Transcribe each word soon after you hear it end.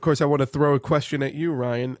course, I want to throw a question at you,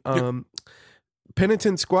 Ryan.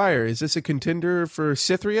 Penitent Squire, is this a contender for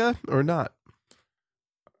Cythria or not?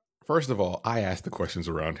 First of all, I ask the questions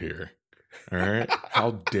around here. All right?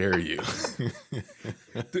 How dare you?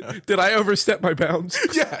 Did I overstep my bounds?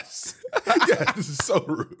 Yes. Yes, this is so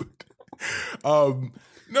rude.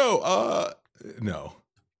 No.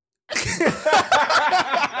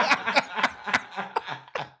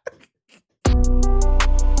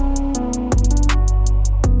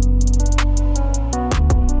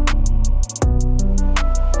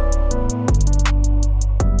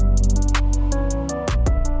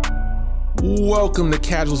 Welcome to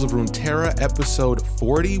Casuals of Runeterra, episode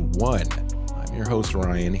 41. I'm your host,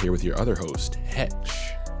 Ryan, here with your other host, Hetch.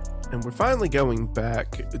 And we're finally going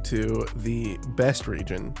back to the best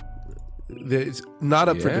region. It's not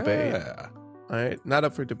up for debate. All right, not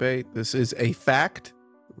up for debate. This is a fact.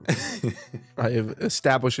 I am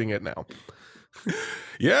establishing it now.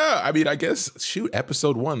 Yeah, I mean, I guess,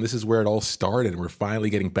 episode 1, this is where it all started. We're finally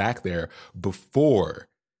getting back there before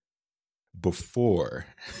we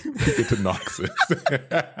get to Noxus.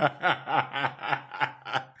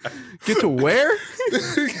 Get to where?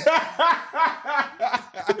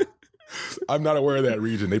 I'm not aware of that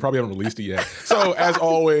region. They probably haven't released it yet. So as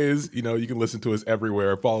always, you can listen to us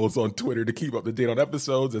everywhere. Follow us on Twitter to keep up to date on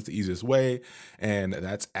episodes. That's the easiest way. And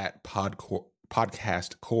that's at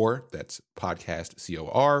Podcast Core. That's Podcast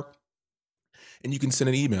COR. And you can send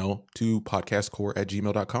an email to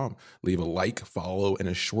podcastcore@gmail.com. Leave a like, follow, and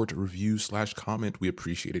a short review/comment. We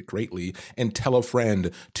appreciate it greatly. And tell a friend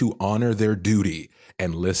to honor their duty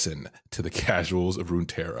and listen to the Casuals of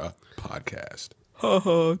Runeterra podcast.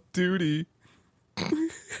 Haha, duty.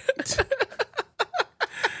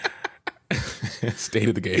 State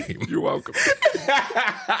of the game. You're welcome.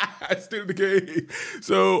 State of the game.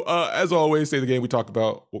 So, as always, State of the game, we talk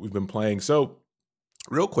about what we've been playing. So,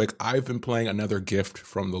 real quick, I've been playing another gift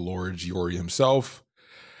from the Lord Giori himself.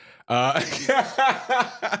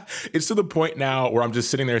 It's to the point now where I'm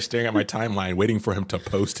just sitting there staring at my timeline, waiting for him to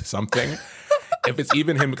post something. If it's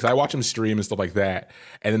even him, because I watch him stream and stuff like that,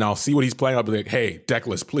 and then I'll see what he's playing. I'll be like, hey,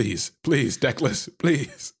 Deckless, please, Deckless,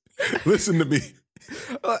 please, listen to me.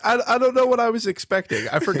 I don't know what I was expecting.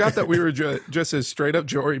 I forgot that we were just a straight up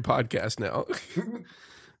Jory podcast now.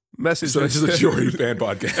 Message. So this is a Jory fan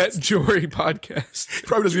podcast. At Jory podcast.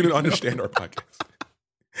 Probably doesn't even understand our podcast.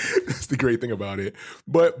 That's the great thing about it.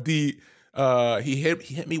 But he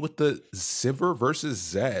hit me with the Sivir versus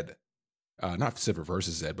Zed. Not Sivir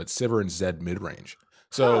versus Zed, but Sivir and Zed mid-range.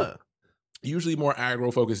 So usually more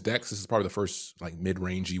aggro-focused decks. This is probably the first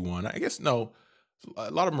mid-rangey one. I guess no.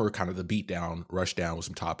 A lot of them are kind of the beat down, rush down with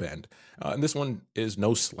some top end. And this one is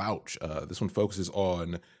no slouch. This one focuses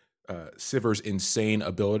on Sivir's insane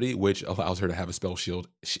ability, which allows her to have a spell shield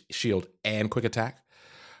and quick attack.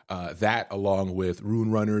 That along with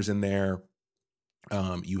rune runners in there.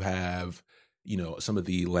 You have, some of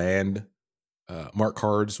the land mark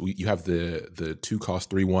cards. You have the 2-cost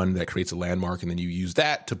 3/1 that creates a landmark, and then you use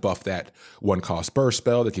that to buff that 1-cost burst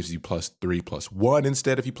spell that gives you +3/+1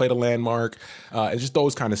 instead if you played a landmark. And just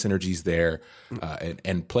those kind of synergies there,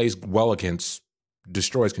 and plays well against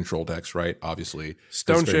destroys control decks, right? Obviously,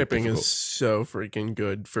 Stone Shaping is so freaking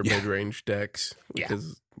good for mid-range decks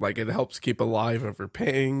because it helps keep alive over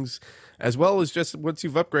pings, as well as just once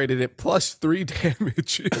you've upgraded it, +3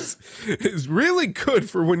 damage is really good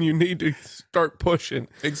for when you need to start pushing.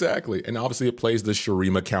 Exactly, and obviously it plays the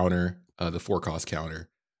Shurima counter, the 4-cost counter,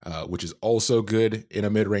 which is also good in a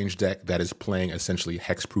mid-range deck that is playing essentially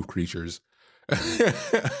hexproof creatures.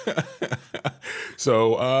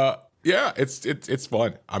 So. Yeah, it's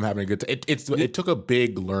fun. I'm having a good time. It took a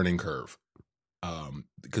big learning curve.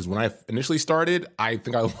 Because when I initially started, I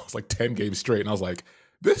think I lost 10 games straight, and I was like,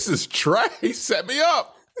 this is trash. He set me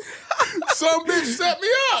up. Some bitch set me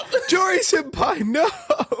up. Jory Senpai, no.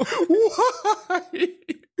 Why?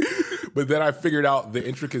 But then I figured out the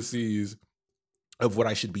intricacies of what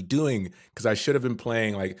I should be doing, because I should have been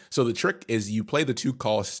playing so the trick is you play the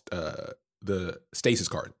 2-cost the stasis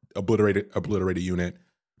card, obliterated unit,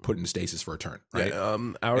 put in stasis for a turn, right? Yeah,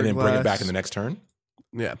 and then bring it back in the next turn.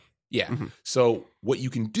 Yeah. Mm-hmm. So what you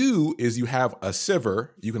can do is you have a Sivir,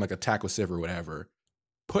 you can attack with Sivir or whatever,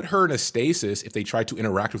 put her in a stasis if they try to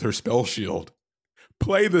interact with her spell shield.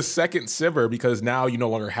 Play the second Sivir because now you no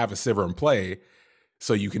longer have a Sivir in play,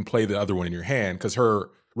 so you can play the other one in your hand because her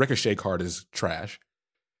Ricochet card is trash.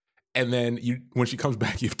 And then when she comes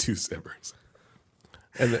back, you have 2 Sivirs.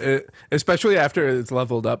 And especially after it's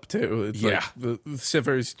leveled up too. It's the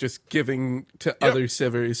Sivir's just giving to other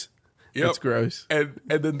Sivirs. Yep. It's gross. And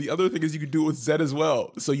then the other thing is you can do it with Zed as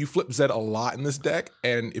well. So you flip Zed a lot in this deck,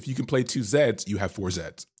 and if you can play 2 Zeds, you have 4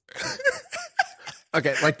 Zeds.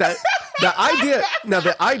 Okay, like that.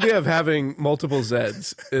 The idea of having multiple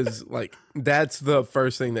Zeds is like that's the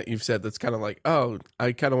first thing that you've said. That's kind of like, oh,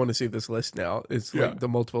 I kind of want to see this list now. It's like the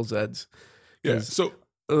multiple Zeds. Yeah. So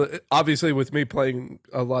obviously, with me playing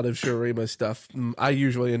a lot of Shurima stuff, I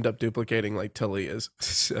usually end up duplicating like Talia's.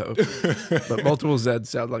 So, but multiple Zeds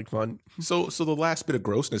sound like fun. So the last bit of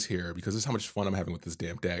grossness here, because this is how much fun I'm having with this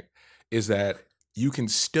damn deck, is that you can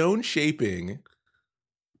stone shaping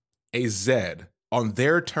a Zed on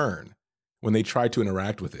their turn when they try to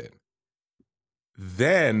interact with it,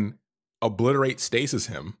 then obliterate stasis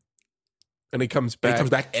him, and he comes back. And he comes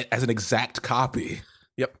back as an exact copy.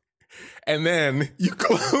 Yep. And then you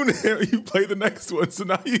clone him, you play the next one. So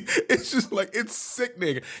now it's just like, it's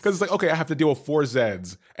sickening. Because it's like, okay, I have to deal with 4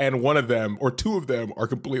 Zeds, and one of them or 2 of them are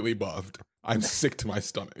completely buffed. I'm sick to my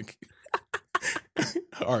stomach.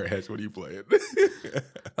 All right, Hedge, what are you playing?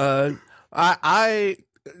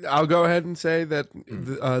 I'll go ahead and say that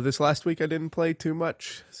this last week I didn't play too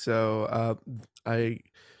much. So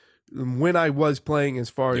when I was playing,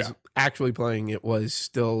 as far as actually playing, it was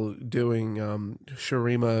still doing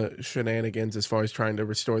Shurima shenanigans as far as trying to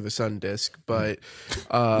restore the Sun Disk. But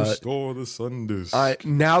restore the Sun Disk.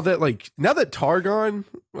 Now that Targon,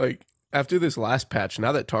 like after this last patch,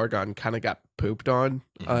 now that Targon kind of got pooped on,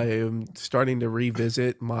 I am starting to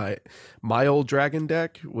revisit my old dragon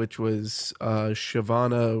deck, which was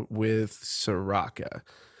Shyvana with Soraka.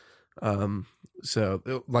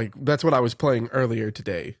 So like that's what I was playing earlier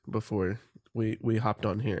today before we hopped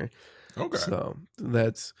on here. Okay. So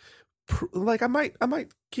that's like I might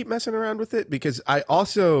keep messing around with it, because I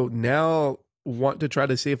also now want to try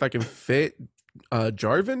to see if I can fit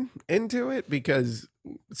Jarvan into it, because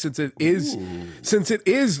since it is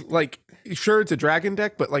like, sure, it's a dragon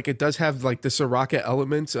deck, but like it does have like the Soraka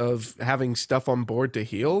elements of having stuff on board to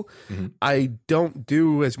heal. I don't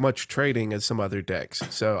do as much trading as some other decks,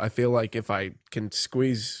 so I feel like if I can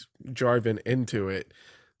squeeze Jarvan into it,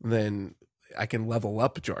 then I can level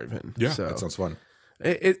up Jarvan. Yeah, so that sounds fun.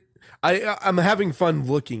 I'm having fun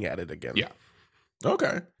looking at it again. Yeah.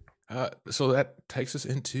 Okay. So that takes us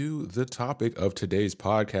into the topic of today's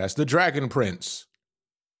podcast, the Dragon Prince.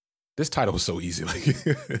 This title was so easy, like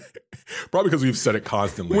probably because we've said it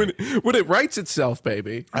constantly. When it writes itself,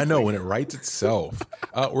 baby. I know, when it writes itself.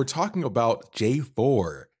 We're talking about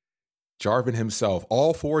J4, Jarvan himself,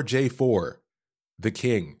 all 4 J4, the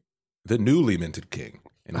king, the newly minted king.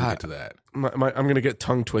 And we'll get to that. I'm going to get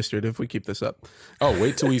tongue twisted if we keep this up. Oh,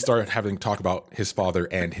 wait till we start having talk about his father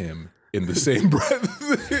and him in the same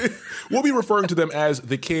breath. We'll be referring to them as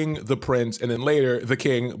the king, the prince, and then later the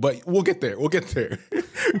king, but we'll get there. We'll get there.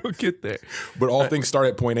 But all things start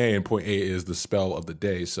at point A, and point A is the spell of the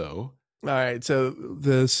day. So, all right. So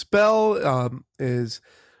the spell is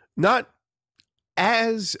not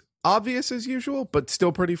as obvious as usual, but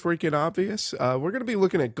still pretty freaking obvious. We're going to be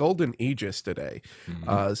looking at Golden Aegis today.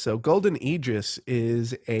 So Golden Aegis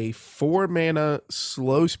is a 4-mana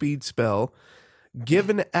slow speed spell. Give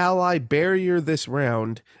an ally barrier this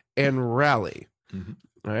round and rally. All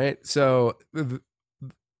right. So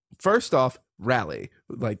first off, rally.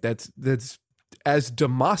 Like that's as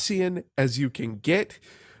Demacian as you can get.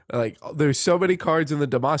 Like there's so many cards in the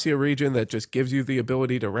Demacia region that just gives you the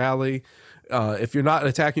ability to rally. If you're not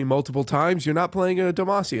attacking multiple times, you're not playing a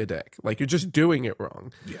Demacia deck. Like you're just doing it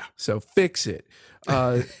wrong. Yeah. So fix it.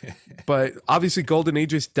 But obviously Golden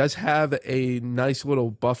Aegis does have a nice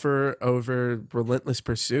little buffer over Relentless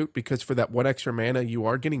Pursuit, because for that 1 extra mana, you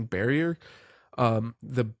are getting barrier.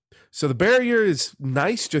 So the barrier is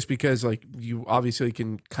nice just because like you obviously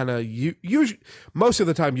can kind of use most of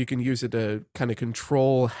the time you can use it to kind of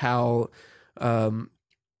control how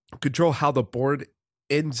the board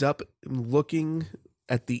ends up looking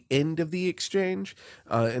at the end of the exchange,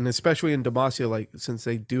 and especially in Demacia, like since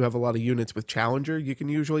they do have a lot of units with Challenger, you can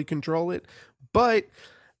usually control it. But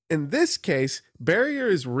in this case, barrier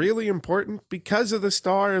is really important because of the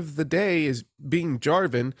star of the day is being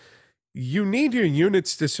Jarvan. You need your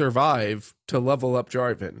units to survive to level up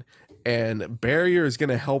Jarvan, and barrier is going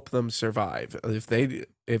to help them survive.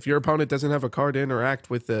 If your opponent doesn't have a card to interact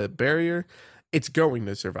with the barrier, it's going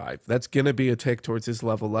to survive. That's going to be a tick towards his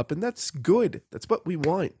level up, and that's good. That's what we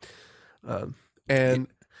want. And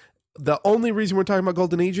the only reason we're talking about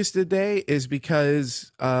Golden Aegis today is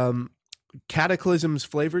because Cataclysm's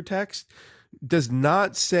flavor text does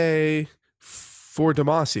not say for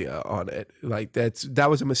Demacia on it. Like that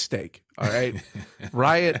was a mistake. All right,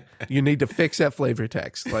 Riot, you need to fix that flavor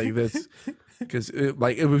text. Like this, because it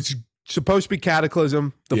was supposed to be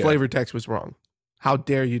Cataclysm. The flavor text was wrong. How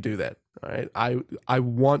dare you do that? All right, I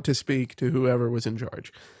want to speak to whoever was in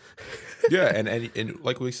charge. Yeah, and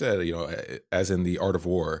like we said, as in the Art of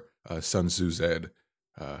War, Sun Tzu said,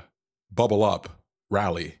 "Bubble up,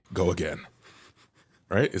 rally, go again."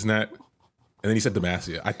 Right? Isn't that? And then he said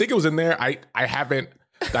Demacia. I think it was in there. I haven't.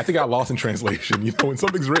 I think I got lost in translation. When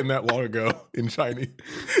something's written that long ago in Chinese,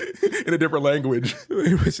 in a different language.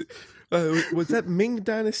 Was that Ming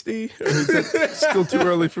Dynasty? Or is that still too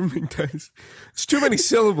early for Ming Dynasty? It's too many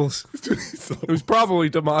syllables. It was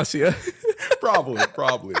probably Demacia.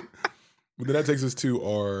 Probably. But then that takes us to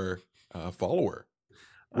our follower,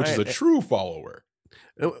 which is a true follower.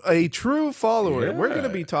 A true follower. Yeah. We're going to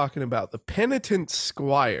be talking about the Penitent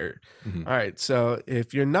Squire. Mhm. All right. So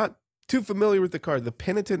if you're not too familiar with the card, the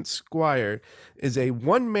Penitent Squire is a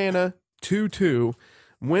 1-mana 2/2.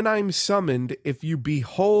 When I'm summoned, if you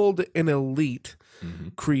behold an elite,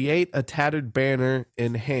 create a tattered banner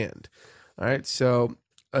in hand. All right. So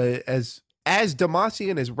as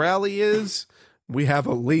Demacia and as Rally is, we have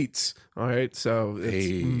elites. All right. So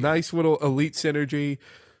it's nice little elite synergy.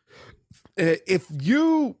 If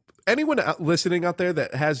anyone listening out there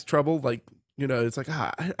that has trouble, like, it's like,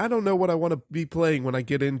 I don't know what I want to be playing when I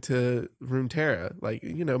get into Runeterra. Like,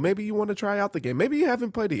 maybe you want to try out the game. Maybe you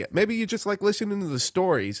haven't played it yet. Maybe you just like listening to the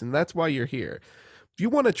stories, and that's why you're here. If you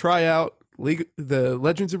want to try out the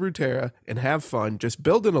Legends of Runeterra and have fun, just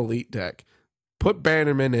build an elite deck, put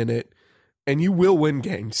Bannerman in it, and you will win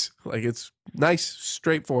games. Like, it's nice,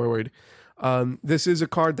 straightforward. This is a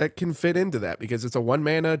card that can fit into that because it's a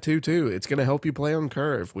 1-mana 2/2. It's going to help you play on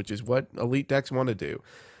curve, which is what elite decks want to do.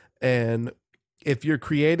 And if you're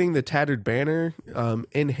creating the Tattered Banner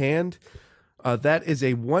in hand, that is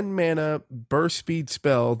a 1-mana burst speed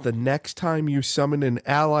spell. The next time you summon an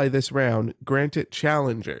ally this round, grant it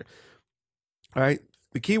Challenger. All right.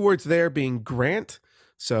 The keywords there being grant.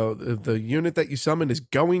 So the unit that you summon is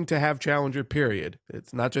going to have Challenger, period.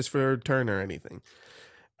 It's not just for a turn or anything.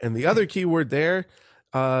 And the other keyword there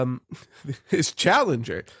is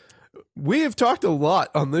Challenger. We have talked a lot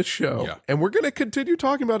on this show, and we're going to continue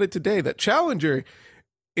talking about it today, that Challenger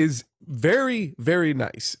is very, very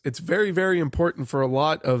nice. It's very, very important for a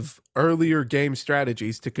lot of earlier game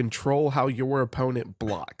strategies to control how your opponent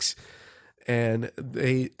blocks. And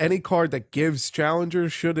any card that gives Challenger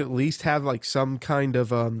should at least have like some kind of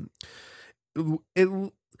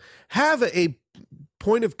have a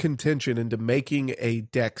point of contention into making a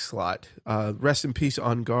deck slot. Rest in peace,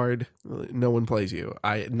 On Guard. No one plays you.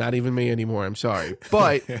 Not even me anymore. I'm sorry.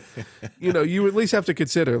 But, you at least have to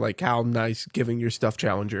consider like how nice giving your stuff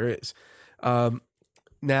Challenger is.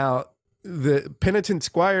 Now, the Penitent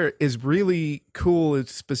Squire is really cool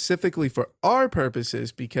specifically for our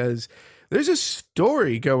purposes because there's a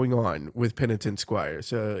story going on with Penitent Squire.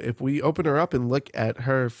 So if we open her up and look at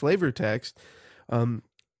her flavor text,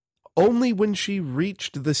 only when she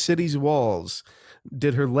reached the city's walls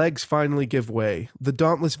did her legs finally give way. The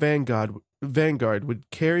dauntless vanguard would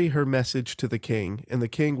carry her message to the king, and the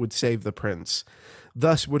king would save the prince.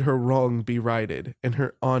 Thus would her wrong be righted, and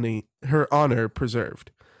her honor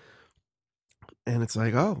preserved. And it's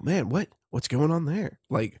like, oh man, what's going on there?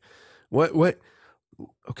 Like, what?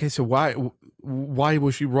 Okay, so why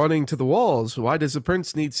was she running to the walls? Why does the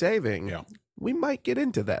prince need saving? Yeah. We might get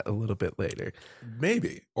into that a little bit later.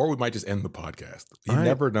 Maybe. Or we might just end the podcast. You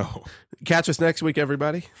never know. Catch us next week,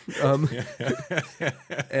 everybody. And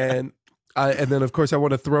then, of course, I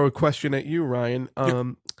want to throw a question at you, Ryan.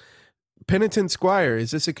 Penitent Squire,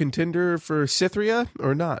 is this a contender for Cythria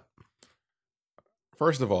or not?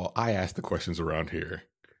 First of all, I ask the questions around here.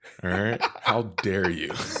 All right? How dare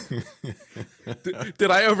you?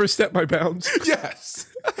 Did I overstep my bounds? Yes.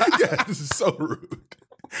 Yes, this is so rude.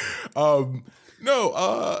 No.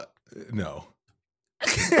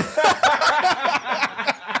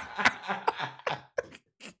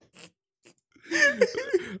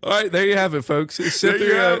 All right, there you have it, folks.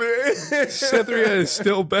 Cythria is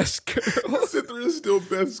still best girl. Cythria is still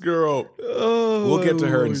best girl. Oh, we'll get to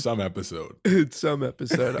her in some episode.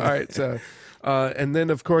 All right, so and then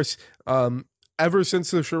of course, ever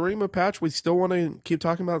since the Shurima patch, we still want to keep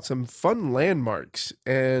talking about some fun landmarks,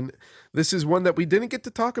 and this is one that we didn't get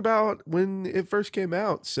to talk about when it first came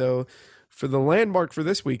out. So for the landmark for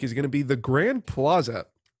this week is going to be the Grand Plaza.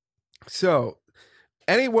 So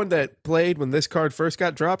anyone that played when this card first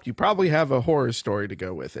got dropped, you probably have a horror story to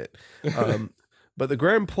go with it. But the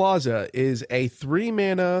Grand Plaza is a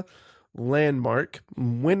 3-mana landmark.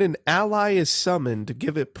 When an ally is summoned,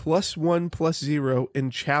 give it +1/+0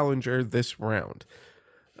 in Challenger this round.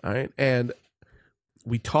 All right. And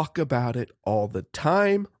we talk about it all the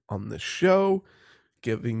time on the show.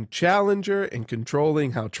 Giving Challenger and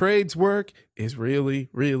controlling how trades work is really,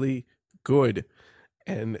 really good.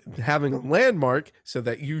 and having a landmark so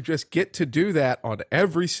that you just get to do that on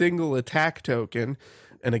every single attack token.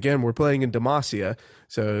 And again, we're playing in Demacia,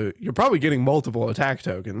 so you're probably getting multiple attack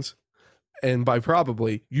tokens. And by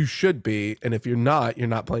probably, you should be. And if you're not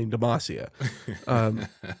playing Demacia.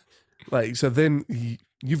 So then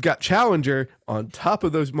you've got Challenger on top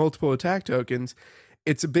of those multiple attack tokens.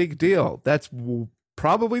 It's a big deal. That's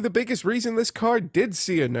probably the biggest reason this card did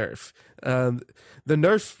see a nerf. The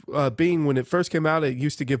nerf being when it first came out, it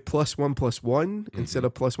used to give +1/+1 instead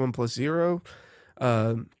of +1/+0.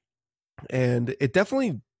 And it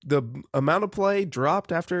definitely, the amount of play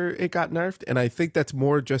dropped after it got nerfed. And I think that's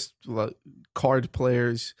more just card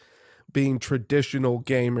players being traditional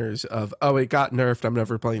gamers of, oh, it got nerfed, I'm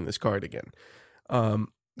never playing this card again.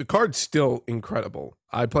 The card's still incredible.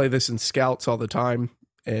 I play this in Scouts all the time,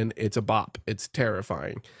 and it's a bop. It's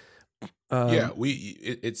terrifying.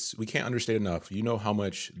 We can't understate enough. You know how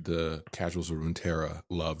much the casuals of Runeterra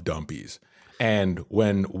love dumpies. And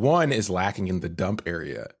when one is lacking in the dump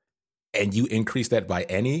area and you increase that by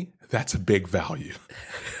any, that's a big value.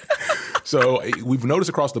 So we've noticed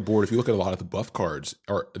across the board, if you look at a lot of the buff cards,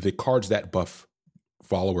 or the cards that buff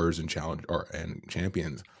followers and challenge and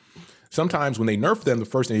champions, sometimes when they nerf them, the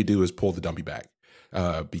first thing they do is pull the dumpy back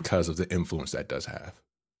because of the influence that does have.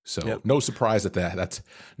 So no surprise at that. That's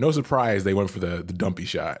no surprise they went for the dumpy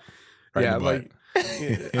shot. Right, yeah, like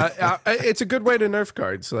it's a good way to nerf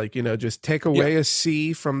cards. Like, just take away a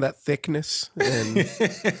C from that thickness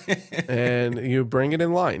and you bring it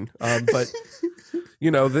in line. But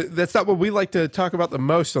that's not what we like to talk about the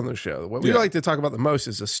most on the show. What we like to talk about the most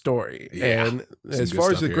is a story. Yeah. And as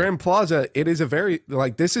far as the Grand Plaza, it is a very,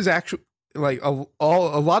 this is actually, a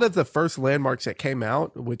lot of the first landmarks that came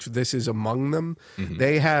out, which this is among them,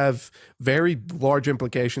 they have very large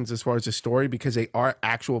implications as far as the story because they are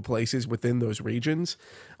actual places within those regions.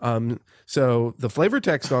 So the flavor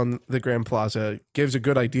text on the Grand Plaza gives a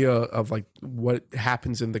good idea of what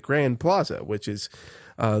happens in the Grand Plaza, which is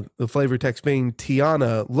the flavor text being,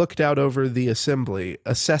 Tiana looked out over the assembly,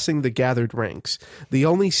 assessing the gathered ranks. The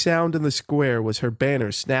only sound in the square was her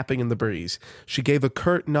banner snapping in the breeze. She gave a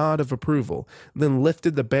curt nod of approval, then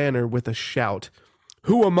lifted the banner with a shout.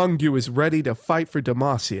 Who among you is ready to fight for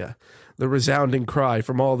Demacia? The resounding cry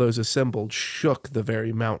from all those assembled shook the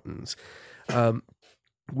very mountains.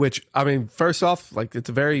 Which, I mean, first off, it's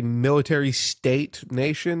a very military state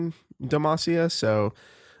nation, Demacia, so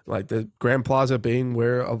the Grand Plaza being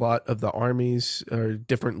where a lot of the armies or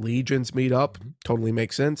different legions meet up totally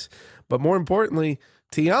makes sense. But more importantly,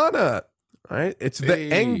 Tiana, right? It's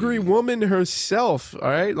the angry woman herself, all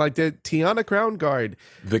right? The Tiana Crown Guard.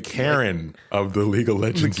 The Karen of the League of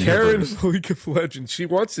Legends. The Karen of the League of Legends. She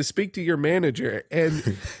wants to speak to your manager.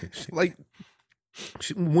 And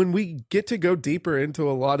when we get to go deeper into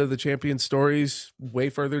a lot of the champion stories way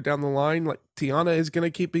further down the line, Tiana is going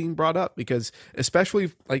to keep being brought up because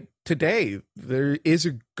especially today, there is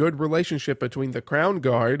a good relationship between the Crown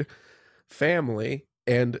Guard family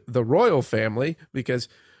and the royal family, because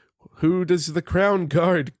who does the Crown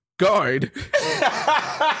Guard guard?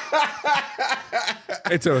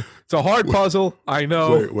 It's a hard puzzle. I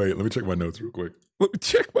know. Wait. Let me check my notes real quick. Let me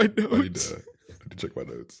check my notes. I need to check my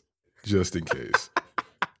notes. Just in case.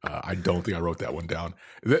 I don't think I wrote that one down.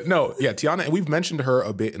 Tiana, and we've mentioned her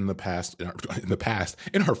a bit in the past,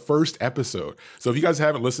 in her first episode. So if you guys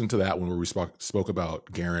haven't listened to that one where we spoke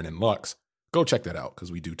about Garen and Lux, go check that out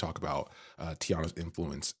because we do talk about Tiana's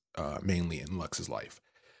influence mainly in Lux's life.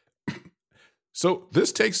 So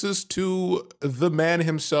this takes us to the man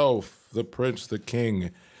himself, the prince, the king,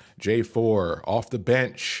 J4, off the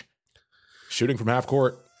bench, shooting from half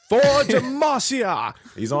court. For Demacia!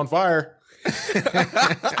 He's on fire.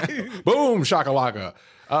 Boom, shakalaka.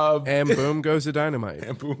 And boom goes the dynamite.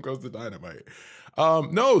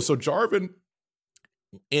 So Jarvan,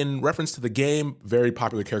 in reference to the game, very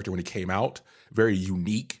popular character when he came out. Very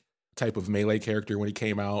unique type of melee character when he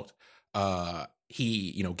came out.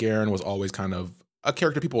 Garen was always kind of a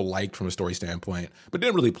character people liked from a story standpoint, but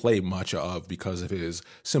didn't really play much of because of his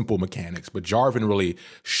simple mechanics. But Jarvan really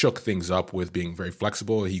shook things up with being very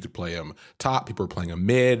flexible. He could play him top. People were playing him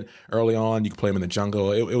mid early on. You could play him in the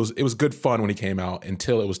jungle. It was good fun when he came out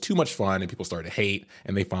until it was too much fun and people started to hate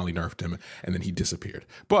and they finally nerfed him and then he disappeared.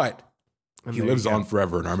 But he lives on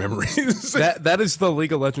forever in our memories. That is the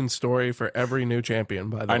League of Legends story for every new champion,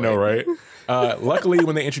 by the way. I know, right? Luckily,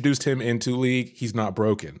 when they introduced him into League, he's not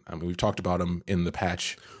broken. I mean, we've talked about him in the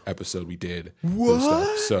patch episode we did.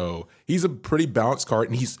 What? So he's a pretty balanced card,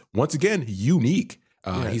 and he's, once again, unique.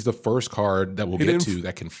 He's the first card that we'll get to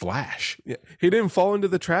that can flash. Yeah. He didn't fall into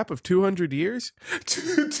the trap of 200 years?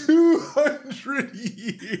 200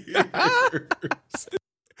 years.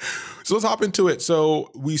 So let's hop into it. So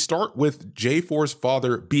we start with J4's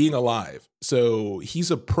father being alive. So he's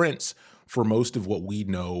a prince for most of what we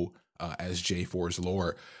know as J4's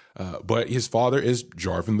lore. But his father is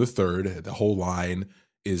Jarvan III. The whole line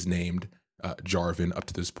is named Jarvan up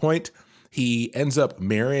to this point. He ends up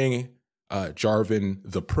marrying Jarvan,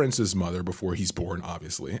 the prince's mother, before he's born,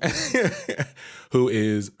 obviously,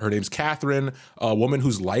 her name's Catherine, a woman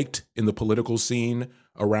who's liked in the political scene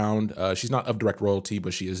around. She's not of direct royalty,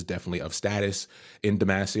 but she is definitely of status in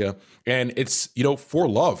Demacia. And it's, for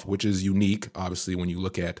love, which is unique, obviously, when you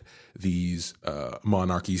look at these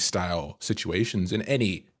monarchy style situations in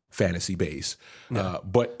any fantasy base.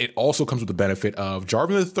 But it also comes with the benefit of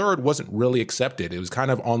Jarvan III wasn't really accepted. It was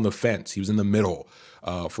kind of on the fence. He was in the middle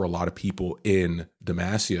for a lot of people in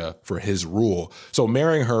Demacia for his rule. So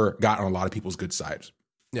marrying her got on a lot of people's good sides.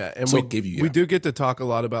 Yeah, and so we do get to talk a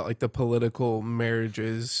lot about like the political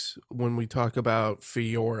marriages when we talk about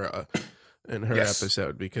Fiora in her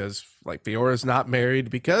episode, because like Fiora's not married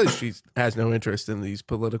because she has no interest in these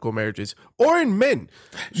political marriages or in men.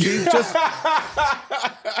 She's just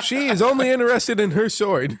she is only interested in her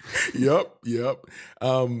sword. Yep.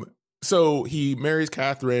 So he marries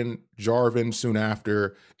Catherine. Jarvan soon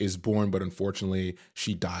after is born, but unfortunately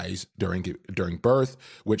she dies during birth,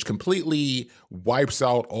 which completely wipes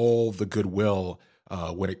out all the goodwill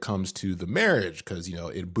when it comes to the marriage, because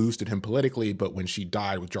it boosted him politically. But when she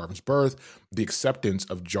died with Jarvan's birth, the acceptance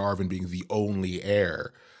of Jarvan being the only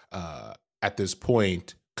heir at this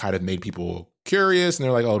point kind of made people curious, and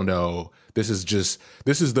they're like, oh no, this is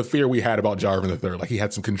the fear we had about Jarvan III. Like, he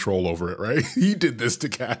had some control over it, right? He did this to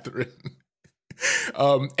Catherine.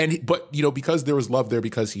 But because there was love there,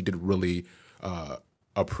 because he did really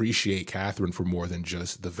appreciate Catherine for more than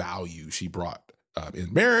just the value she brought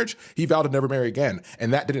in marriage, he vowed to never marry again.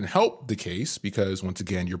 And that didn't help the case, because once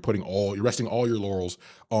again, you're resting all your laurels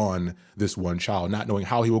on this one child, not knowing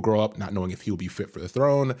how he will grow up, not knowing if he'll be fit for the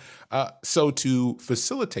throne. So to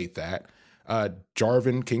facilitate that,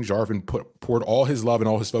 King Jarvan poured all his love and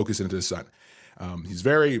all his focus into his son. He's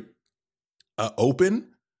very open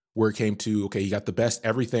where it came to, he got the best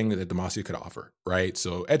everything that Demacia could offer, right?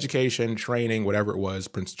 So education, training, whatever it was,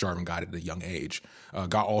 Prince Jarvan got it at a young age.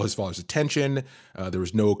 Got all his father's attention. There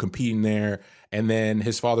was no competing there. And then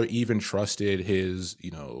his father even trusted his,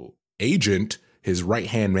 agent, his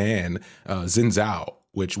right-hand man, Xin Zhao,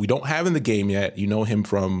 which we don't have in the game yet. You know him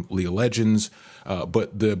from League of Legends.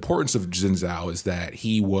 But the importance of Xin Zhao is that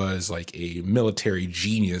he was like a military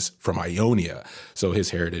genius from Ionia. So his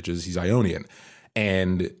heritage is he's Ionian.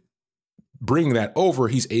 And bringing that over,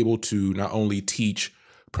 he's able to not only teach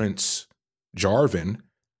Prince Jarvan,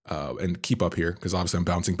 and keep up here, because obviously I'm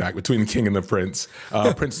bouncing back between the king and the prince.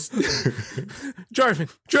 Prince Jarvan.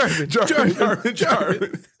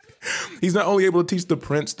 He's not only able to teach the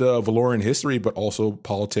prince the Valoran history, but also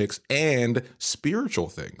politics and spiritual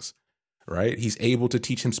things, right? He's able to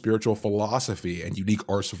teach him spiritual philosophy and unique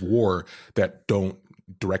arts of war that don't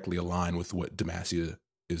directly align with what Demacia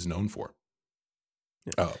is known for.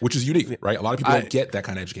 Which is unique, right? A lot of people don't get that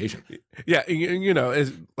kind of education. Yeah,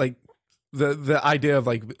 it's like the idea of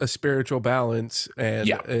like a spiritual balance,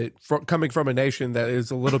 and coming from a nation that is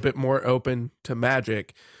a little bit more open to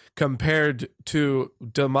magic compared to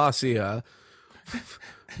Demacia,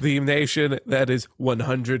 the nation that is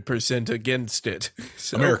 100% against it.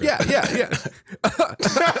 So, America. Yeah.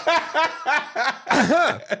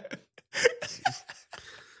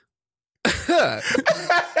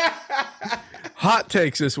 Hot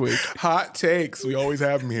takes this week. Hot takes. We always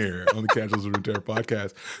have them here on the Casuals of Runeterra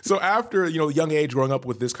podcast. So after, young age, growing up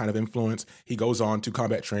with this kind of influence, he goes on to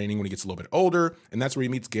combat training when he gets a little bit older. And that's where he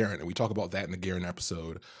meets Garen. And we talk about that in the Garen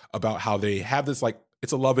episode, about how they have this, like,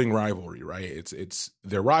 it's a loving rivalry, right? It's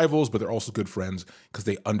they're rivals, but they're also good friends because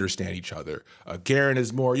they understand each other. Garen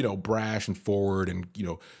is more, brash and forward and,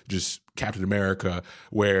 just Captain America,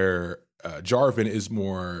 where Jarvan is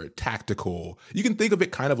more tactical. You can think of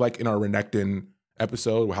it kind of like in our Renekton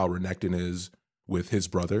episode, how Renekton is with his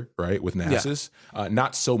brother, right, with Nasus. Yeah.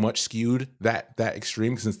 Not so much skewed that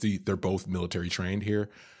extreme, since they're both military trained here.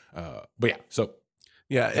 So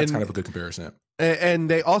that's kind of a good comparison. And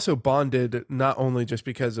they also bonded not only just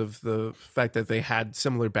because of the fact that they had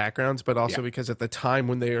similar backgrounds, but also because at the time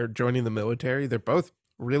when they are joining the military, they're both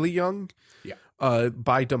really young. Yeah.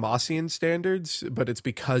 By Demacian standards, but it's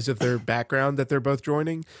because of their background that they're both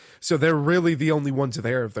joining. So they're really the only ones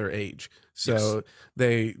there of their age. So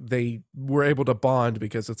they were able to bond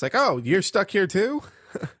because it's like, oh, you're stuck here too?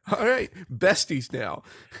 All right, besties now.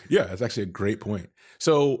 Yeah, that's actually a great point.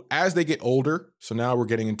 So as they get older, so now we're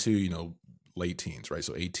getting into, late teens, right?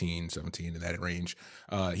 So 18, 17, in that range.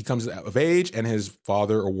 He comes of age, and his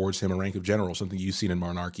father awards him a rank of general, something you've seen in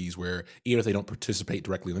monarchies where even if they don't participate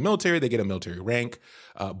directly in the military, they get a military rank.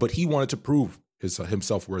 But he wanted to prove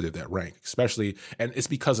himself worthy of that rank, especially, and it's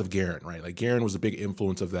because of Garen, right? Like Garen was a big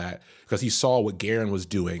influence of that because he saw what Garen was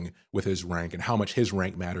doing with his rank and how much his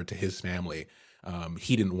rank mattered to his family.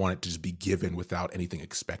 He didn't want it to just be given without anything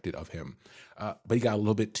expected of him. But he got a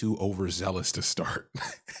little bit too overzealous to start.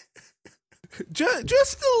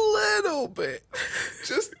 Just a little bit.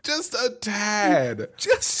 Just a tad.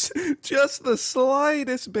 Just the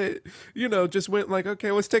slightest bit. Just went like,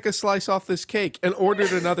 okay, let's take a slice off this cake, and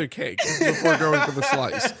ordered another cake before going for the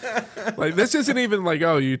slice. Like, this isn't even like,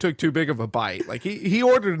 oh, you took too big of a bite. Like, he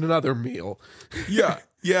ordered another meal.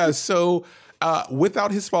 Yeah. So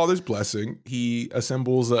without his father's blessing, he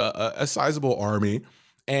assembles a sizable army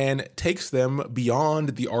and takes them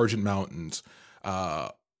beyond the Argent Mountains,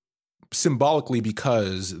 symbolically,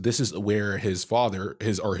 because this is where his father,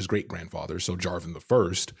 his great-grandfather, so Jarvan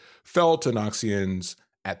I, fell to Noxians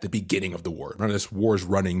at the beginning of the war. Remember, this war is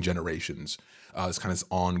running generations. It's kind of this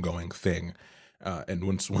ongoing thing. And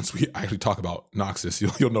once we actually talk about Noxus,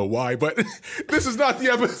 you'll know why, but this is not the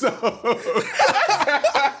episode.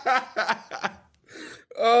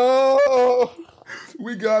 Oh,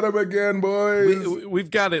 we got him again, boys.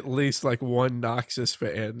 We've got at least like one Noxus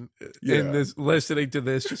fan in this listening to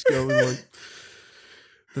this, just going like,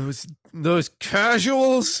 those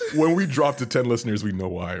casuals. When we drop to 10 listeners, we know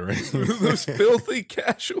why, right? Those filthy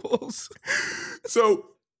casuals. So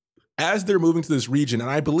as they're moving to this region, and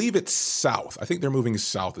I believe it's south. I think they're moving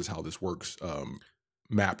south is how this works,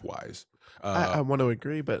 map wise. I want to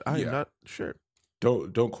agree, but I'm not sure.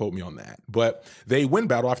 Don't quote me on that. But they win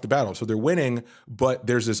battle after battle. So they're winning, but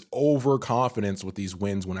there's this overconfidence with these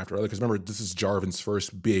wins one after other. Because remember, this is Jarvan's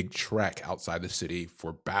first big trek outside the city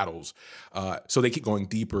for battles. So they keep going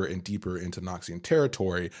deeper and deeper into Noxian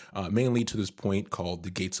territory, mainly to this point called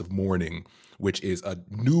the Gates of Mourning, which is a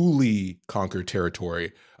newly conquered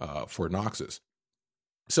territory for Noxus.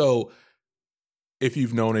 So if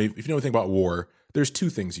you know anything about war, there's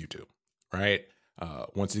two things you do, right?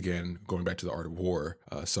 Once again, going back to the Art of War,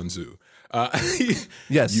 Sun Tzu.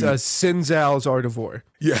 Yes, Xin Zhao's Art of War.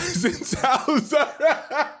 Yes, Xin Zhao's.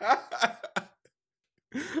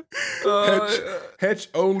 Hetch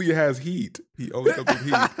only has heat. He only comes with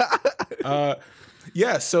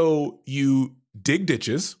heat. So you dig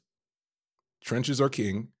ditches. Trenches are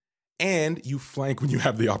king. And you flank when you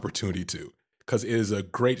have the opportunity to. Because it is a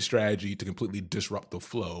great strategy to completely disrupt the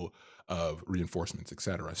flow of reinforcements,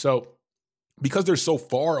 etc. So because they're so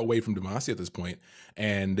far away from Demacia at this point,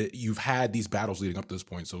 and you've had these battles leading up to this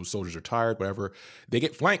point, so soldiers are tired, whatever, they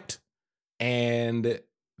get flanked. And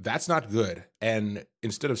that's not good. And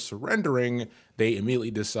instead of surrendering, Jarvan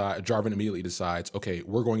immediately decides, okay,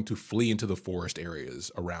 we're going to flee into the forest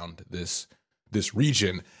areas around this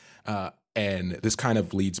region. And this kind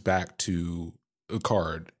of leads back to a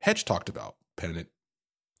card Hetch talked about, Penitent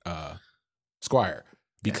Squire.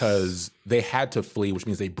 Because they had to flee, which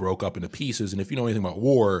means they broke up into pieces. And if you know anything about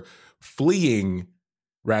war, fleeing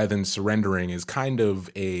rather than surrendering is kind of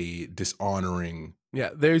a dishonoring.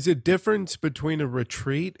 Yeah, there's a difference between a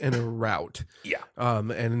retreat and a rout. Yeah.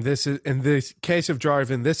 And this is, in this case of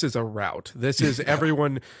Jarvan, this is a rout. This is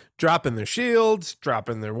everyone dropping their shields,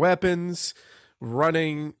 dropping their weapons,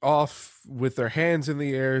 running off with their hands in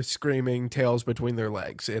the air, screaming, tails between their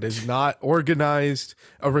legs. It is not organized.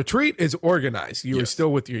 A retreat is organized. You are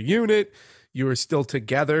still with your unit. You are still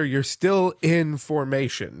together. You're still in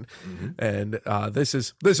formation. Mm-hmm. And this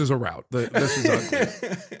is a rout. This is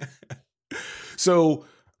ugly. So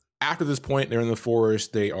after this point, they're in the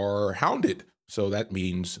forest. They are hounded. So that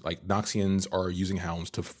means like Noxians are using hounds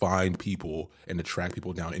to find people and to track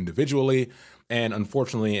people down individually. And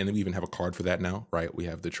unfortunately, and we even have a card for that now, right? We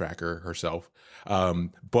have the tracker herself.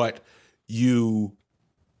 But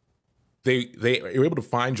they were able to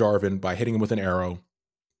find Jarvan by hitting him with an arrow.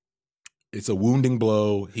 It's a wounding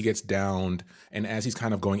blow. He gets downed. And as he's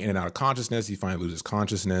kind of going in and out of consciousness, he finally loses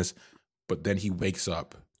consciousness. But then he wakes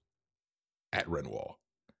up at Renwall.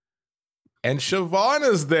 And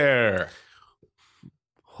Shyvana's there.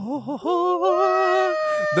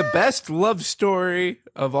 The best love story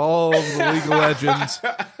of all of the League of Legends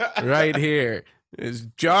right here is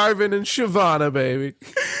Jarvan and Shyvana, baby.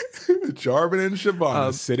 Jarvan and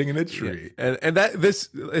Shyvana sitting in a tree. Yeah. And that this,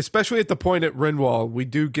 especially at the point at Renwall, we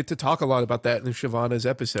do get to talk a lot about that in Shyvana's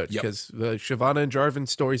episode because the Shyvana and Jarvan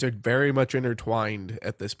stories are very much intertwined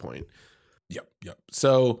at this point. Yep.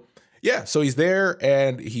 So Yeah, so he's there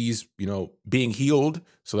and he's, being healed.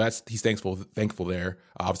 So he's thankful there.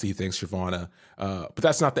 Obviously, he thanks Shyvana. But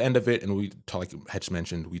that's not the end of it. And we talk, like Hetch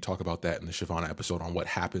mentioned, we talk about that in the Shyvana episode on what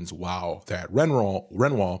happens while they're at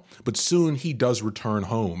Renwall. But soon he does return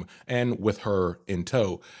home and with her in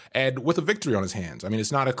tow and with a victory on his hands. I mean,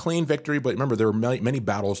 it's not a clean victory, but remember, there were many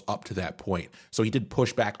battles up to that point. So he did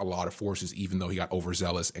push back a lot of forces, even though he got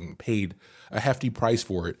overzealous and paid a hefty price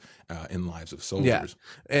for it in lives of soldiers.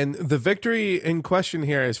 Yeah. And the victory in question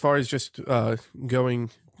here, as far as just going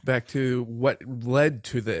back to what led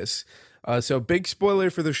to this. So big spoiler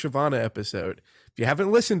for the Shyvana episode. If you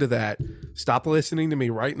haven't listened to that, stop listening to me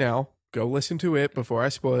right now. Go listen to it before I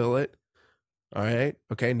spoil it. All right.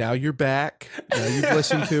 Okay. Now you're back. Now you've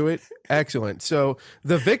listened to it. Excellent. So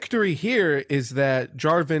the victory here is that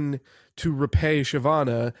Jarvan, to repay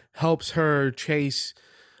Shyvana, helps her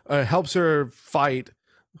fight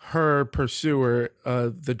her pursuer,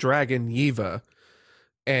 the dragon Yiva,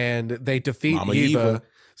 and they defeat Mama Yiva. Yiva.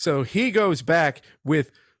 So he goes back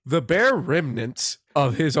with the bare remnants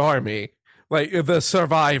of his army, like the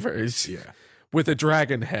survivors, with a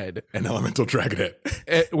dragon head, an elemental dragon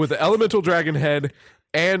head, with an elemental dragon head,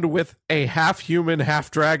 and with a half human, half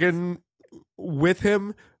dragon with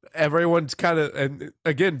him. Everyone's kind of, and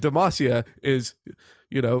again, Demacia is,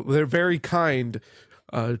 they're very kind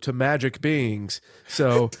to magic beings.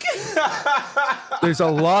 So there's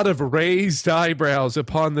a lot of raised eyebrows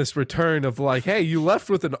upon this return of like, hey, you left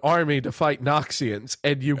with an army to fight Noxians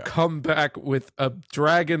and you come back with a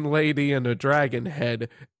dragon lady and a dragon head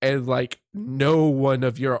and like no one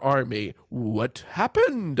of your army. What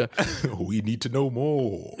happened? We need to know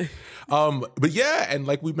more. But yeah, and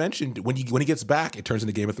like we mentioned, when he gets back, it turns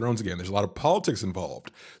into Game of Thrones again. There's a lot of politics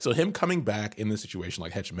involved. So him coming back in this situation,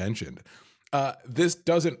 like Hetch mentioned,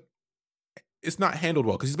 it's not handled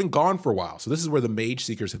well because he's been gone for a while. So this is where the Mage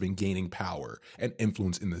Seekers have been gaining power and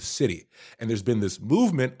influence in the city. And there's been this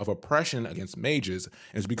movement of oppression against mages,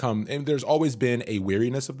 and there's always been a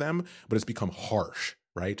weariness of them, but it's become harsh,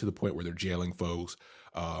 right? To the point where they're jailing folks,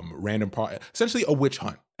 essentially a witch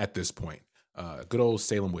hunt at this point. Good old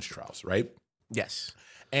Salem witch trials, right? Yes.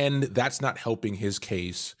 And that's not helping his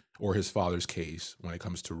case or his father's case when it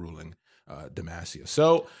comes to ruling Demacia.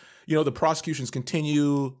 So, the prosecutions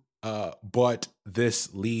continue, but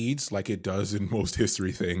this leads, like it does in most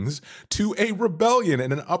history things, to a rebellion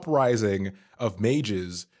and an uprising of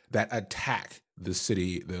mages that attack the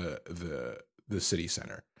city, the city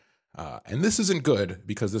center. And this isn't good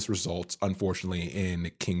because this results, unfortunately,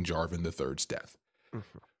 in King Jarvan III's death,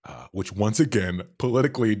 which once again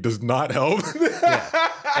politically does not help.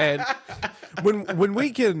 And when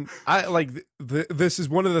we can, this is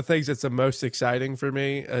one of the things that's the most exciting for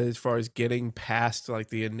me as far as getting past like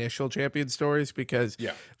the initial champion stories, because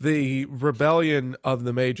the rebellion of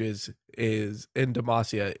the mages is in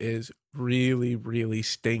Demacia is really, really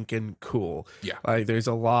stinking cool. Yeah, like there's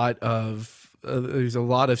a lot of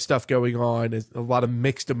stuff going on. There's a lot of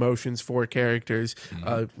mixed emotions for characters.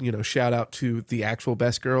 Shout out to the actual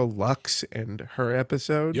best girl Lux and her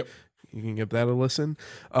episode. Yep. You can give that a listen.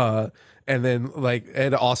 And then like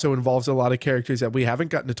it also involves a lot of characters that we haven't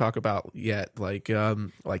gotten to talk about yet, like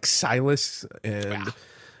Silas and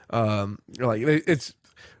it's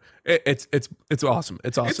awesome.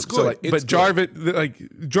 It's awesome. It's good. So, It's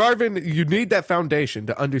Jarvan, you need that foundation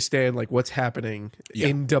to understand like what's happening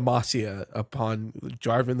in Demacia upon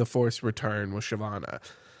Jarvan the Force return with Shyvana.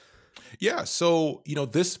 Yeah. So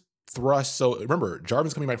this thrust. So remember,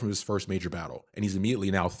 Jarvan's coming back from his first major battle, and he's immediately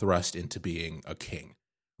now thrust into being a king,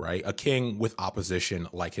 right? A king with opposition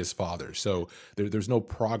like his father. So there's no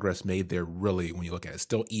progress made there really when you look at it. It's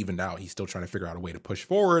still evened out. He's still trying to figure out a way to push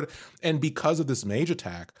forward. And because of this mage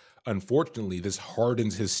attack, unfortunately, this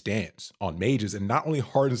hardens his stance on mages, and not only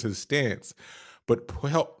hardens his stance, but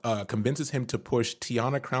convinces him to push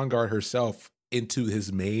Tiana Crownguard herself into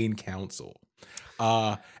his main council.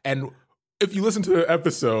 And if you listen to the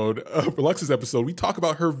episode, Lux's episode, we talk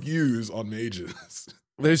about her views on mages.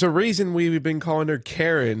 There's a reason we've been calling her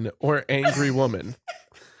Karen or Angry Woman.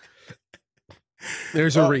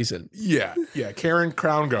 There's a reason. Yeah, Karen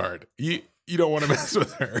Crownguard. You don't want to mess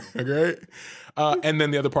with her, okay? And then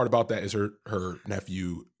the other part about that is her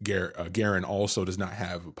nephew, Garen, also does not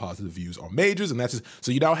have positive views on mages. And that's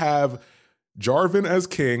so you now have Jarvan as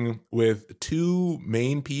king with two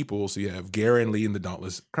main people. So you have Garen leading the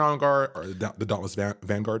Dauntless Crownguard, or the Dauntless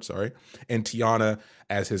Vanguard, sorry, and Tiana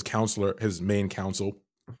as his counselor, his main council.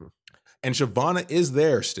 And Shyvana is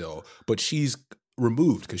there still, but she's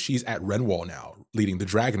removed because she's at Renwall now, leading the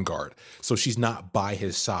Dragon Guard. So she's not by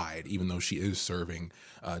his side, even though she is serving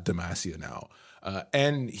Demacia now.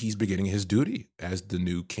 And he's beginning his duty as the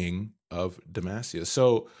new king of Demacia.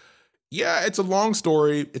 So, yeah, it's a long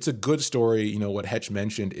story. It's a good story. You know, what Hetch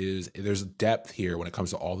mentioned is there's depth here when it comes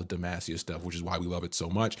to all the Demacia stuff, which is why we love it so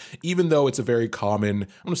much. Even though it's a very common,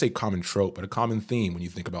 I'm going to say common trope, but a common theme when you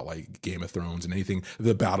think about like Game of Thrones and anything,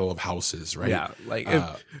 the Battle of Houses, right? Yeah, like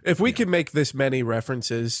if we can make this many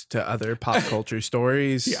references to other pop culture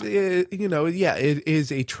stories, it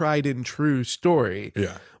is a tried and true story.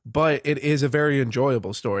 Yeah. But it is a very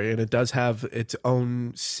enjoyable story, and it does have its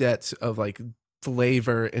own sets of like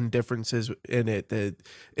flavor and differences in it that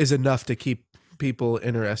is enough to keep people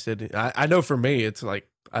interested. I know for me, it's like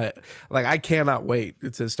I cannot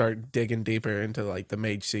wait to start digging deeper into like the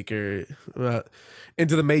Mage Seeker,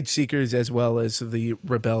 into the Mage Seekers as well as the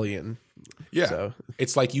Rebellion. Yeah, so,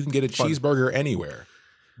 it's like you can get a cheeseburger anywhere,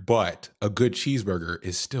 but a good cheeseburger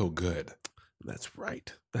is still good. That's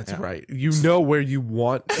right. That's right. You know where you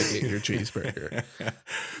want to get your cheeseburger.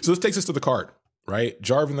 So this takes us to the card. Right?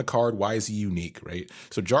 Jarvan the card, why is he unique, right?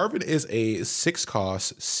 So Jarvan is a 6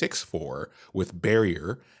 cost, 6/4 with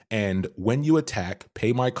barrier, and when you attack,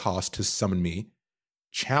 pay my cost to summon me,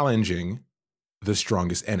 challenging the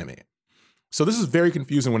strongest enemy. So this is very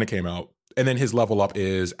confusing when it came out. And then his level up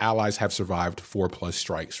is allies have survived 4+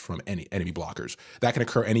 strikes from any enemy blockers. That can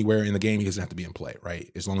occur anywhere in the game. He doesn't have to be in play, right?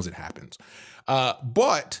 As long as it happens.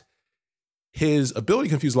 But his ability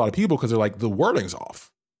confused a lot of people because they're like, the wording's off.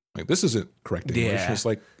 Like, this isn't correct English. Yeah. It's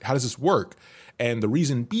like, how does this work? And the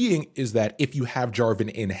reason being is that if you have Jarvan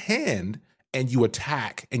in hand and you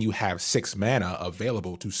attack and you have 6 mana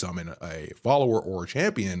available to summon a follower or a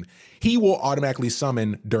champion, he will automatically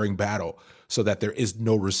summon during battle so that there is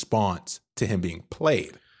no response to him being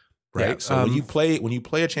played. Right? Yeah, so when you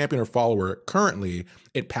play a champion or follower, currently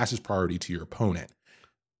it passes priority to your opponent.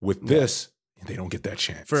 With this, they don't get that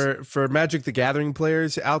chance. For Magic the Gathering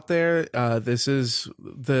players out there, this is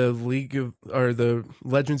the the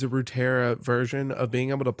Legends of Runeterra version of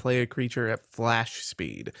being able to play a creature at flash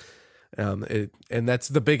speed. And that's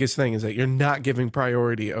the biggest thing, is that you're not giving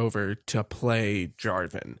priority over to play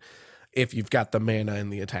Jarvan if you've got the mana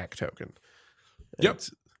and the attack token. Yep.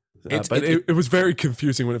 But it was very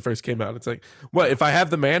confusing when it first came out. It's like, what, if I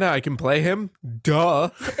have the mana, I can play him?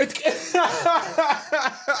 Duh.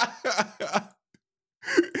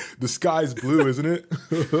 The sky's blue, isn't it?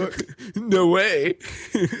 No way.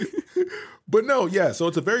 But no, yeah. So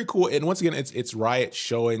it's a very cool, and once again, it's Riot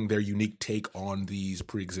showing their unique take on these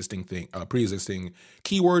pre-existing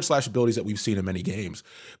keywords / abilities that we've seen in many games.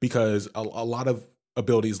 Because a lot of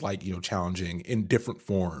abilities like, challenging in different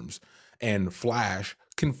forms and flash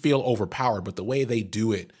can feel overpowered, but the way they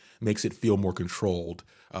do it makes it feel more controlled,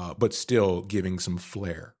 but still giving some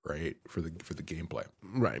flair, right, for the gameplay.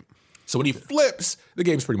 Right. So when he flips, the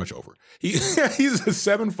game's pretty much over. He's a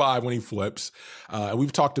 7/5 when he flips. And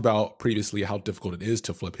we've talked about previously how difficult it is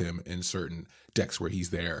to flip him in certain decks where he's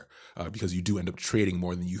there, because you do end up trading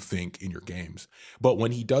more than you think in your games. But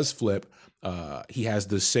when he does flip, he has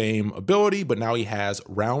the same ability, but now he has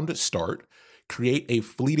round start, create a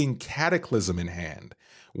fleeting cataclysm in hand.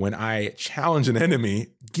 When I challenge an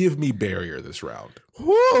enemy, give me barrier this round.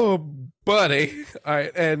 Whoa, buddy. All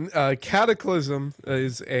right, and Cataclysm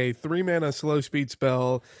is a 3-mana slow speed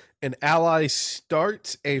spell. An ally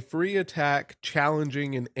starts a free attack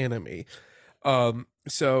challenging an enemy.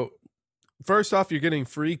 So first off, you're getting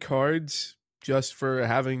free cards just for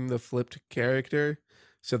having the flipped character.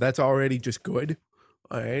 So that's already just good.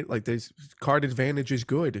 All right, like there's card advantage is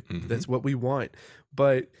good. Mm-hmm. That's what we want.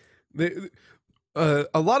 But a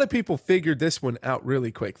lot of people figured this one out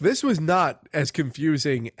really quick. This was not as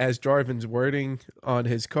confusing as Jarvan's wording on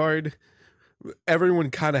his card.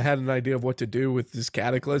 Everyone kind of had an idea of what to do with this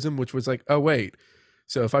Cataclysm, which was like, oh, wait.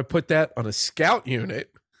 So if I put that on a scout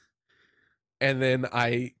unit and then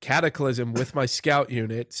I Cataclysm with my scout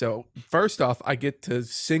unit. So first off, I get to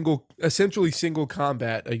essentially single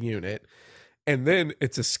combat a unit. And then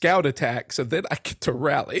it's a scout attack. So then I get to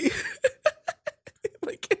rally.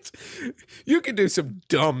 You can do some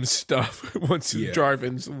dumb stuff once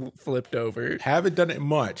Jarvan's flipped over. Haven't done it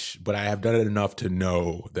much, but I have done it enough to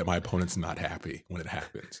know that my opponent's not happy when it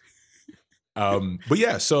happens. But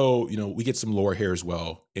yeah, so, we get some lore here as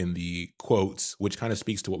well in the quotes, which kind of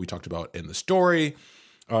speaks to what we talked about in the story.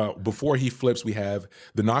 Before he flips, we have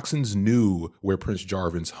the Noxans knew where Prince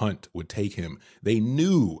Jarvan's hunt would take him. They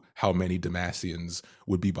knew how many Demacians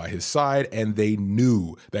would be by his side, and they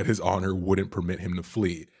knew that his honor wouldn't permit him to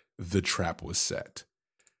flee. The trap was set.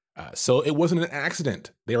 So it wasn't an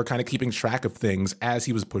accident. They were kind of keeping track of things as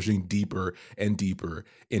he was pushing deeper and deeper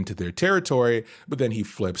into their territory. But then he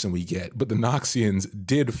flips and but the Noxians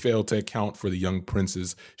did fail to account for the young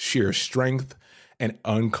prince's sheer strength and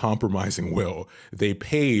uncompromising will. They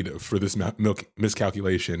paid for this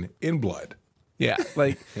miscalculation in blood. Yeah,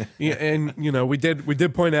 like, yeah, and we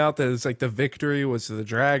did point out that it's like the victory was the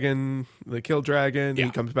dragon, the kill dragon. Yeah.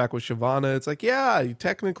 He comes back with Shyvana. It's like, yeah,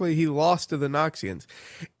 technically he lost to the Noxians.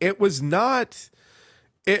 It was not.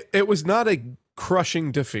 It was not a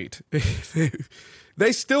crushing defeat.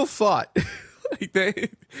 They still fought.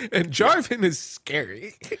 And Jarvan is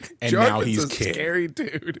scary. And now he's a king. Scary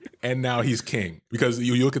dude. And now he's king. Because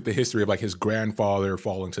you look at the history of like his grandfather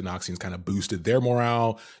falling to Noxians kind of boosted their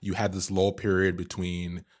morale. You had this lull period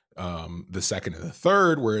between the second and the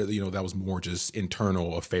third where, that was more just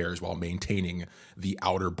internal affairs while maintaining the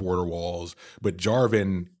outer border walls. But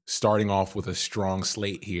Jarvan starting off with a strong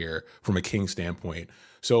slate here from a king standpoint.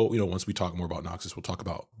 So, once we talk more about Noxus, we'll talk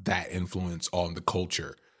about that influence on the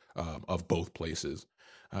culture of both places.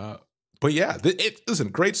 But yeah, listen,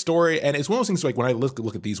 great story. And it's one of those things like when I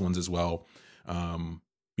look at these ones as well,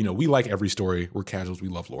 we like every story. We're casuals. We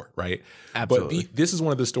love lore, right? Absolutely. But this is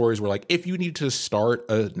one of the stories where like, if you need to start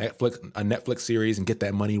a Netflix series and get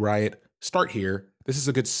that money right, start here. This is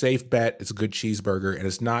a good safe bet. It's a good cheeseburger, and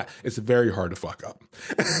it's very hard to fuck up.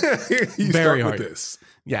 Very hard. With this.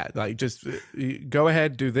 Yeah, like just go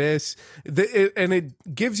ahead, do this. And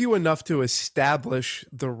it gives you enough to establish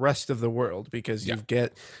the rest of the world because you've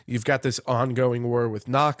got this ongoing war with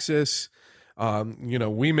Noxus.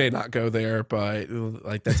 We may not go there, but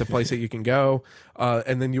like that's a place that you can go.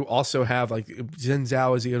 And then you also have like Xin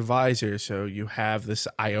Zhao as the advisor, so you have this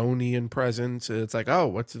Ionian presence. It's like, oh,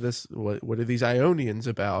 what's this? What are these Ionians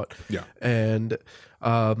about? Yeah, and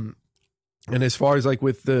as far as like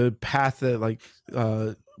with the path that like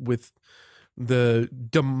with the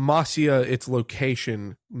Demacia, its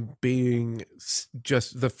location being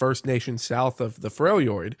just the first nation south of the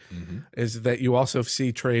Freljord, is that you also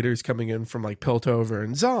see traders coming in from like Piltover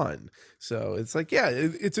and Zaun. So it's like, yeah,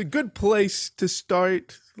 it's a good place to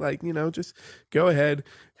start. Like, just go ahead,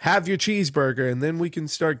 have your cheeseburger, and then we can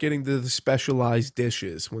start getting to the specialized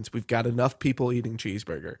dishes once we've got enough people eating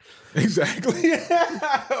cheeseburger. Exactly.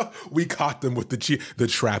 We caught them with the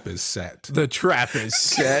trap is set. The trap is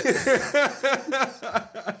set.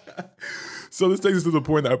 So this takes us to the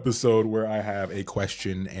point of the episode where I have a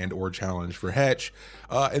question and or challenge for Hetch.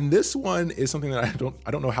 And this one is something that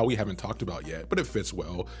I don't know how we haven't talked about yet, but it fits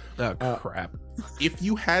well. Oh, crap. If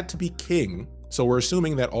you had to be king, so we're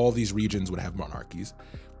assuming that all these regions would have monarchies,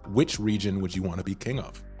 which region would you want to be king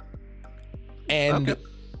of? And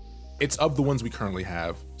it's of the ones we currently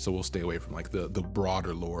have, so we'll stay away from like the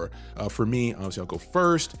broader lore. For me, obviously I'll go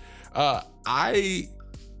first. I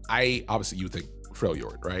obviously you would think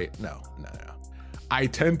Freljord, right? No. I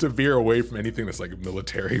tend to veer away from anything that's like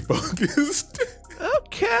military focused.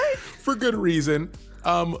 Okay. For good reason.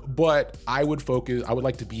 But I would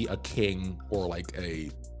like to be a king or like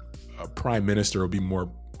a prime minister would be more,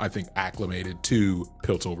 I think, acclimated to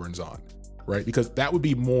Piltover and Zaun, right? Because that would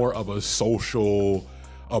be more of a social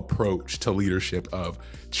approach to leadership of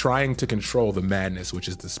trying to control the madness, which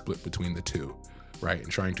is the split between the two, right? And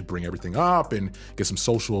trying to bring everything up and get some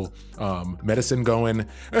social medicine going.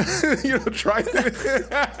 It's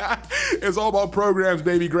all about programs,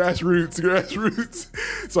 baby, grassroots.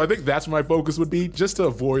 So I think that's what my focus would be, just to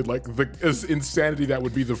avoid like the insanity that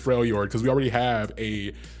would be the Freljord, because we already have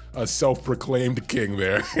a self-proclaimed king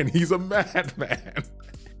there, and he's a madman.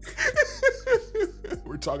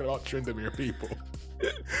 We're talking about Tryndamere people.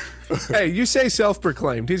 Hey, you say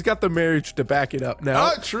self-proclaimed. He's got the marriage to back it up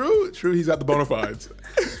now. True. He's got the bona fides.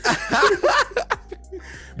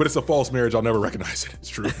 But it's a false marriage. I'll never recognize it. It's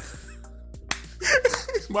true.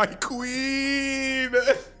 My queen.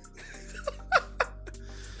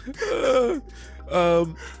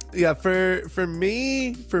 Yeah, for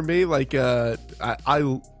me, like I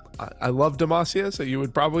love Demacia, so you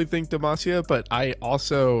would probably think Demacia, but I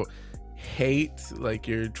also hate like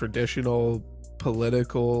your traditional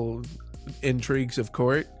political intrigues of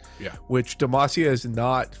court, which Demacia is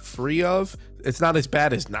not free of. It's not as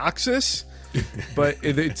bad as Noxus, but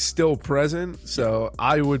it's still present. So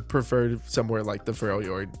I would prefer somewhere like the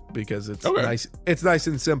Freljord because it's nice. It's nice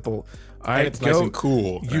and simple. All right, it's nice and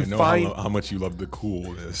cool. I know how much you love the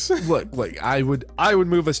coolness. Look, I would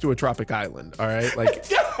move us to a tropic island. All right, like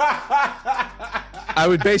I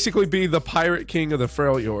would basically be the pirate king of the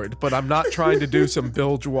Freljord, but I'm not trying to do some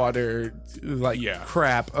Bilgewater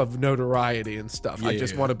crap of notoriety and stuff. I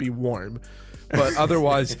just want to be warm. But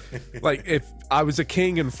otherwise, like if I was a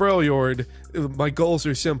king in Freljord, my goals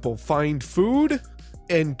are simple: find food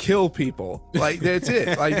and kill people. Like that's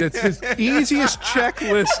it. Like that's the easiest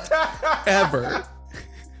checklist ever.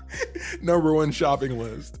 Number one shopping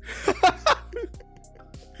list.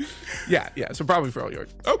 Yeah. So probably Freljord.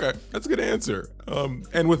 Okay, that's a good answer.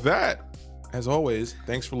 And with that, as always,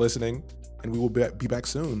 thanks for listening, and we will be back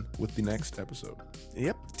soon with the next episode.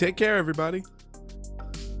 Yep. Take care, everybody.